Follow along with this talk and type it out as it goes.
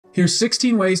Here's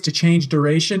 16 ways to change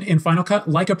duration in Final Cut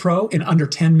like a pro in under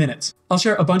 10 minutes. I'll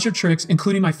share a bunch of tricks,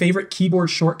 including my favorite keyboard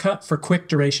shortcut for quick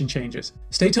duration changes.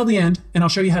 Stay till the end, and I'll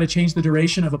show you how to change the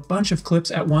duration of a bunch of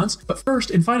clips at once. But first,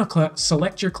 in Final Cut,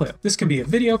 select your clip. This can be a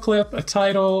video clip, a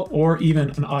title, or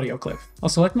even an audio clip. I'll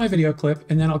select my video clip,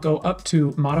 and then I'll go up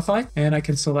to Modify, and I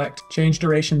can select Change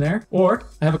Duration there. Or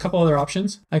I have a couple other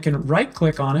options. I can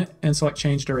right-click on it and select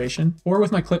Change Duration. Or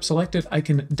with my clip selected, I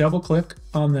can double-click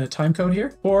on the timecode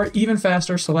here. Or even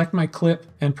faster, select my clip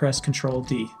and press Control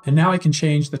D. And now I can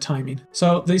change the timing.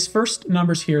 So these first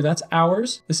numbers here, that's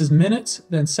hours. This is minutes,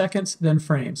 then seconds, then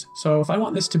frames. So if I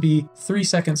want this to be 3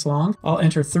 seconds long, I'll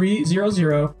enter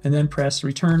 300 and then press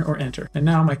Return or Enter. And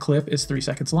now my clip is 3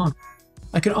 seconds long.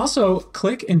 I can also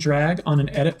click and drag on an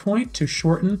edit point to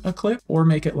shorten a clip or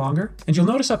make it longer. And you'll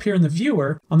notice up here in the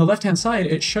viewer, on the left-hand side,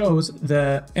 it shows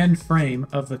the end frame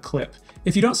of the clip.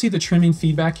 If you don't see the trimming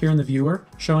feedback here in the viewer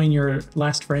showing your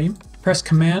last frame, press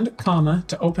Command, comma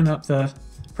to open up the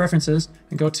preferences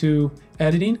and go to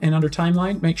editing, and under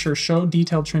timeline, make sure show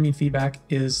detailed trimming feedback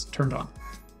is turned on.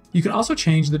 You can also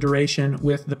change the duration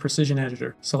with the precision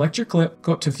editor. Select your clip,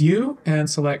 go up to view and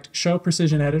select show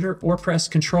precision editor, or press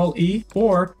Control E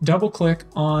or double click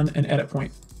on an edit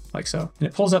point like so. And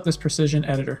it pulls up this precision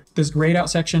editor. This grayed out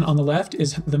section on the left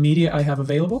is the media I have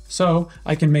available. So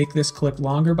I can make this clip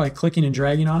longer by clicking and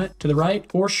dragging on it to the right,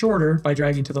 or shorter by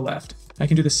dragging to the left. I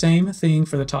can do the same thing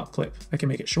for the top clip. I can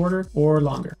make it shorter or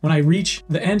longer. When I reach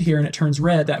the end here and it turns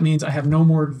red, that means I have no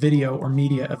more video or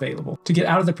media available. To get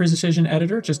out of the precision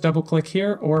editor, just double click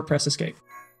here or press Escape.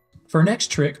 For our next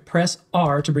trick, press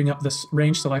R to bring up this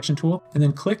range selection tool, and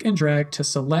then click and drag to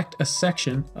select a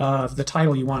section of the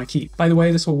title you want to keep. By the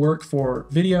way, this will work for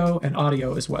video and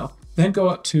audio as well. Then go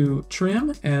up to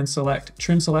Trim and select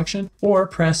Trim Selection, or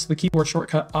press the keyboard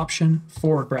shortcut Option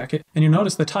forward bracket, and you'll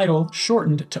notice the title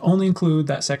shortened to only include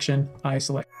that section I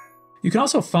select. You can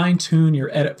also fine-tune your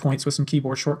edit points with some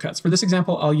keyboard shortcuts. For this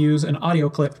example, I'll use an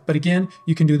audio clip, but again,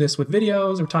 you can do this with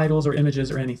videos or titles or images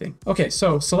or anything. Okay,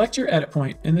 so select your edit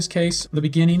point, in this case, the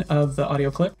beginning of the audio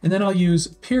clip, and then I'll use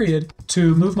period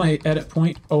to move my edit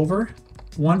point over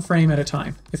 1 frame at a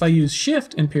time. If I use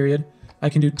shift and period, I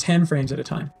can do 10 frames at a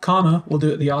time. Comma will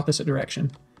do it the opposite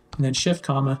direction. And then shift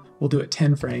comma will do it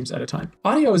 10 frames at a time.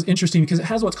 Audio is interesting because it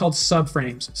has what's called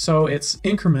subframes. So it's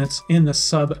increments in the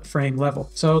subframe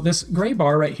level. So this gray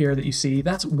bar right here that you see,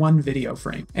 that's 1 video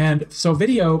frame. And so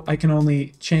video, I can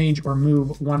only change or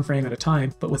move 1 frame at a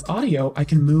time. But with audio, I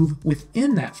can move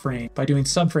within that frame by doing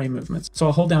subframe movements. So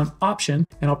I'll hold down Option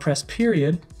and I'll press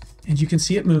period, and you can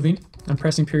see it moving. I'm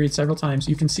pressing period several times.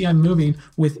 You can see I'm moving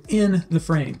within the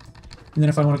frame. And then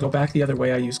if I want to go back the other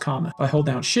way, I use comma. If I hold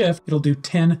down shift, it'll do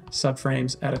 10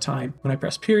 subframes at a time when I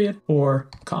press period or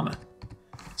comma.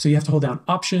 So you have to hold down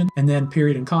Option and then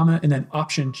period and comma, and then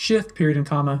Option shift period and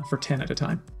comma for 10 at a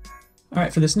time. All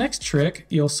right, for this next trick,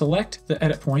 you'll select the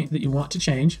edit point that you want to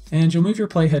change, and you'll move your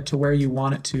playhead to where you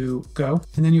want it to go.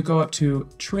 And then you go up to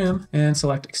Trim and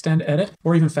select Extend Edit,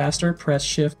 or even faster, press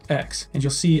Shift X, and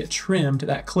you'll see it trimmed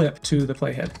that clip to the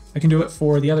playhead. I can do it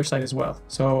for the other side as well.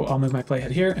 So I'll move my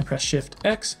playhead here and press Shift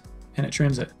X, and it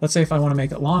trims it. Let's say if I want to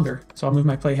make it longer, so I'll move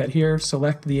my playhead here,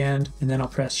 select the end, and then I'll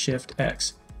press Shift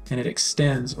X, and it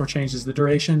extends or changes the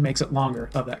duration, makes it longer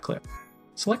of that clip.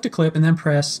 Select a clip and then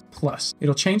press plus.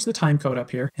 It'll change the time code up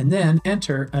here, and then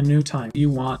enter a new time. You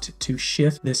want to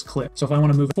shift this clip. So if I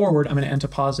want to move it forward, I'm going to enter a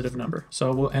positive number.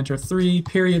 So we'll enter 3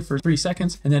 period for 3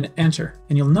 seconds and then enter.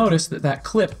 And you'll notice that that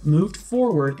clip moved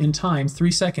forward in time 3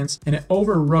 seconds, and it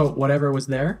overwrote whatever was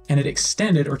there, and it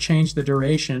extended or changed the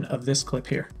duration of this clip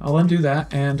here. I'll undo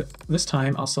that, and this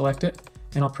time I'll select it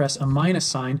and I'll press a minus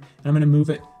sign, and I'm going to move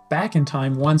it back in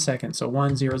time 1 second. So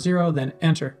 100, then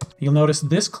enter. You'll notice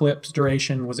this clip's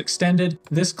duration was extended.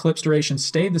 This clip's duration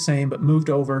stayed the same, but moved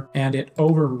over, and it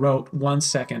overwrote 1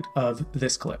 second of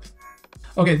this clip.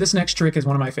 Okay, this next trick is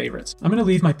one of my favorites. I'm gonna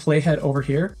leave my playhead over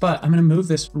here, but I'm gonna move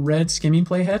this red skimming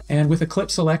playhead, and with a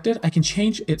clip selected, I can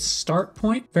change its start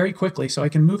point very quickly. So I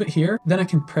can move it here, then I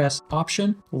can press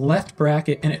Option, left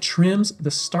bracket, and it trims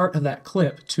the start of that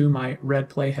clip to my red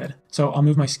playhead. So I'll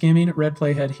move my skimming red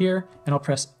playhead here, and I'll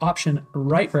press Option,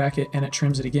 right bracket, and it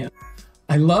trims it again.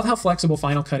 I love how flexible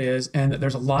Final Cut is, and that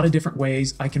there's a lot of different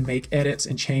ways I can make edits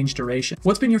and change duration.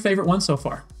 What's been your favorite one so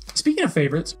far? Speaking of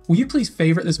favorites, will you please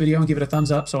favorite this video and give it a thumbs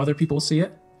up so other people will see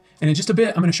it? And in just a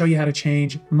bit, I'm going to show you how to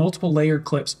change multiple layered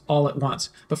clips all at once.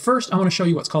 But first, I want to show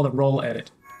you what's called a roll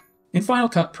edit. In Final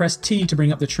Cut, press T to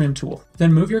bring up the trim tool.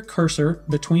 Then move your cursor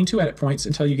between 2 edit points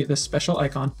until you get this special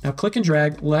icon. Now click and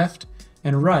drag left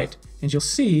and right, and you'll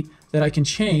see that I can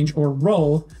change or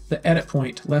roll the edit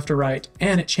point left or right,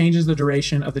 and it changes the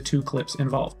duration of the 2 clips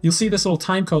involved. You'll see this little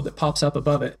time code that pops up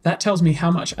above it. That tells me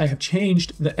how much I have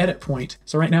changed the edit point.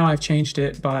 So right now I've changed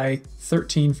it by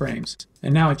 13 frames,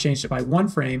 and now I've changed it by 1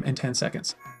 frame and 10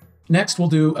 seconds. Next, we'll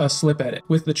do a slip edit.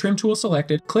 With the trim tool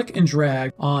selected, click and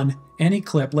drag on any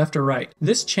clip left or right.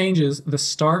 This changes the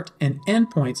start and end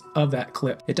points of that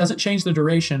clip. It doesn't change the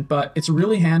duration, but it's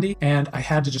really handy, and I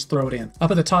had to just throw it in.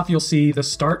 Up at the top, you'll see the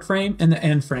start frame and the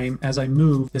end frame as I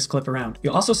move this clip around.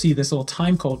 You'll also see this little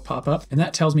time code pop up, and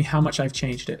that tells me how much I've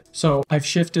changed it. So I've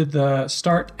shifted the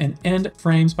start and end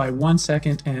frames by 1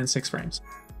 second and 6 frames.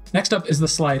 Next up is the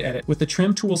slide edit. With the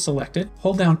trim tool selected,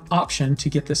 hold down Option to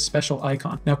get this special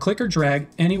icon. Now click or drag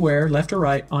anywhere left or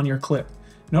right on your clip.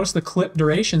 Notice the clip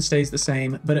duration stays the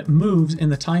same, but it moves in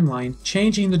the timeline,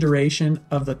 changing the duration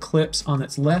of the clips on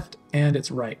its left and its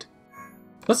right.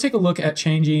 Let's take a look at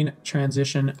changing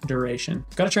transition duration.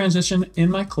 I've got a transition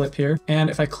in my clip here, and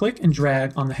if I click and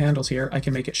drag on the handles here, I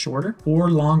can make it shorter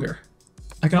or longer.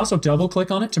 I can also double click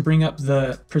on it to bring up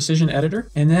the precision editor,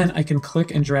 and then I can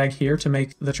click and drag here to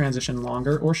make the transition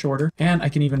longer or shorter, and I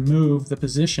can even move the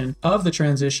position of the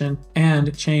transition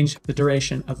and change the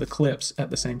duration of the clips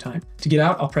at the same time. To get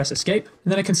out, I'll press Escape,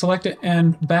 and then I can select it,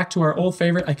 and back to our old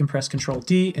favorite, I can press Control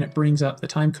D, and it brings up the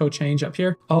time code change up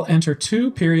here. I'll enter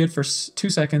 2 period for 2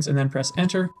 seconds and then press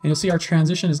Enter, and you'll see our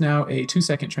transition is now a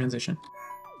 2-second transition.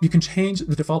 You can change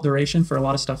the default duration for a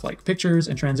lot of stuff like pictures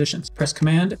and transitions. Press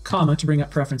Command, comma to bring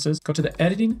up preferences, go to the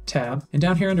Editing tab, and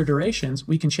down here under Durations,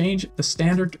 we can change the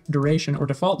standard duration or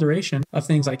default duration of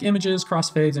things like images,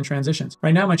 crossfades, and transitions.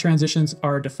 Right now, my transitions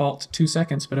are default 2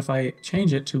 seconds, but if I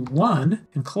change it to 1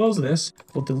 and close this,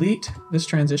 we'll delete this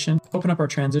transition, open up our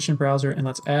transition browser, and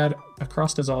let's add a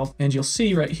cross dissolve, and you'll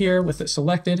see right here with it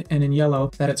selected and in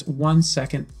yellow that it's 1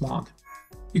 second long.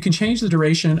 You can change the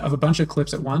duration of a bunch of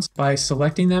clips at once by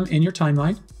selecting them in your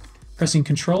timeline, pressing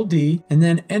Control D, and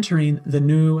then entering the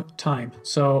new time.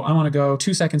 So I want to go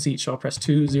 2 seconds each. So I'll press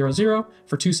 200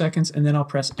 for 2 seconds, and then I'll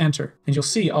press Enter. And you'll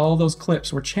see all those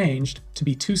clips were changed to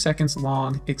be 2 seconds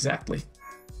long exactly.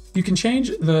 You can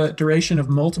change the duration of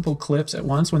multiple clips at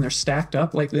once when they're stacked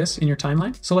up like this in your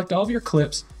timeline. Select all of your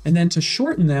clips, and then to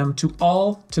shorten them to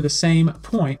all to the same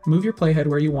point, move your playhead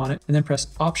where you want it, and then press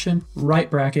Option,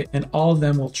 right bracket, and all of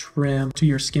them will trim to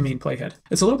your skimming playhead.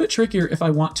 It's a little bit trickier if I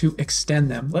want to extend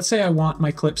them. Let's say I want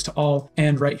my clips to all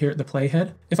end right here at the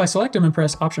playhead. If I select them and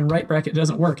press Option, right bracket, it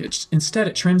doesn't work. Instead,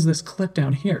 it trims this clip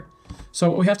down here. So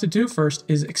what we have to do first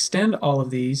is extend all of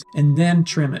these and then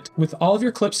trim it. With all of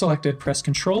your clips selected, press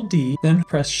Control D, then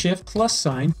press Shift plus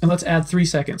sign, and let's add 3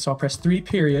 seconds. So I'll press 3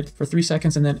 period for 3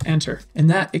 seconds and then Enter. And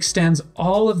that extends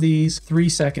all of these 3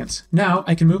 seconds. Now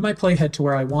I can move my playhead to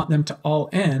where I want them to all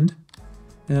end,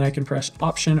 and then I can press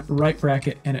Option, right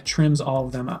bracket, and it trims all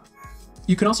of them up.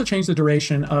 You can also change the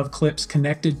duration of clips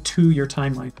connected to your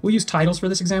timeline. We'll use titles for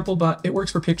this example, but it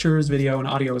works for pictures, video, and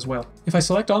audio as well. If I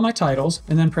select all my titles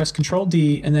and then press Control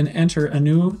D and then enter a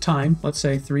new time, let's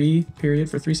say 3 period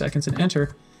for 3 seconds and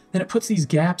Enter, then it puts these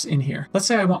gaps in here. Let's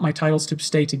say I want my titles to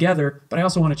stay together, but I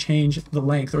also want to change the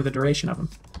length or the duration of them.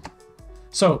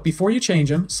 So before you change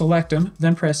them, select them,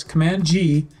 then press Command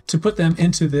G to put them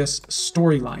into this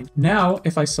storyline. Now,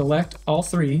 if I select all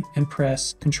 3 and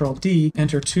press Control D,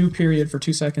 enter 2 period for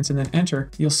 2 seconds and then Enter,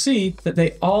 you'll see that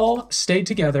they all stayed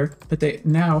together, but they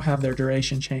now have their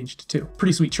duration changed too.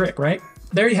 Pretty sweet trick, right?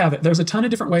 There you have it. There's a ton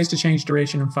of different ways to change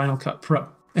duration in Final Cut Pro.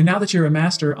 And now that you're a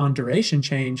master on duration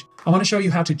change, I want to show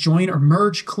you how to join or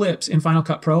merge clips in Final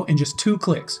Cut Pro in just 2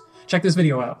 clicks. Check this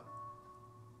video out.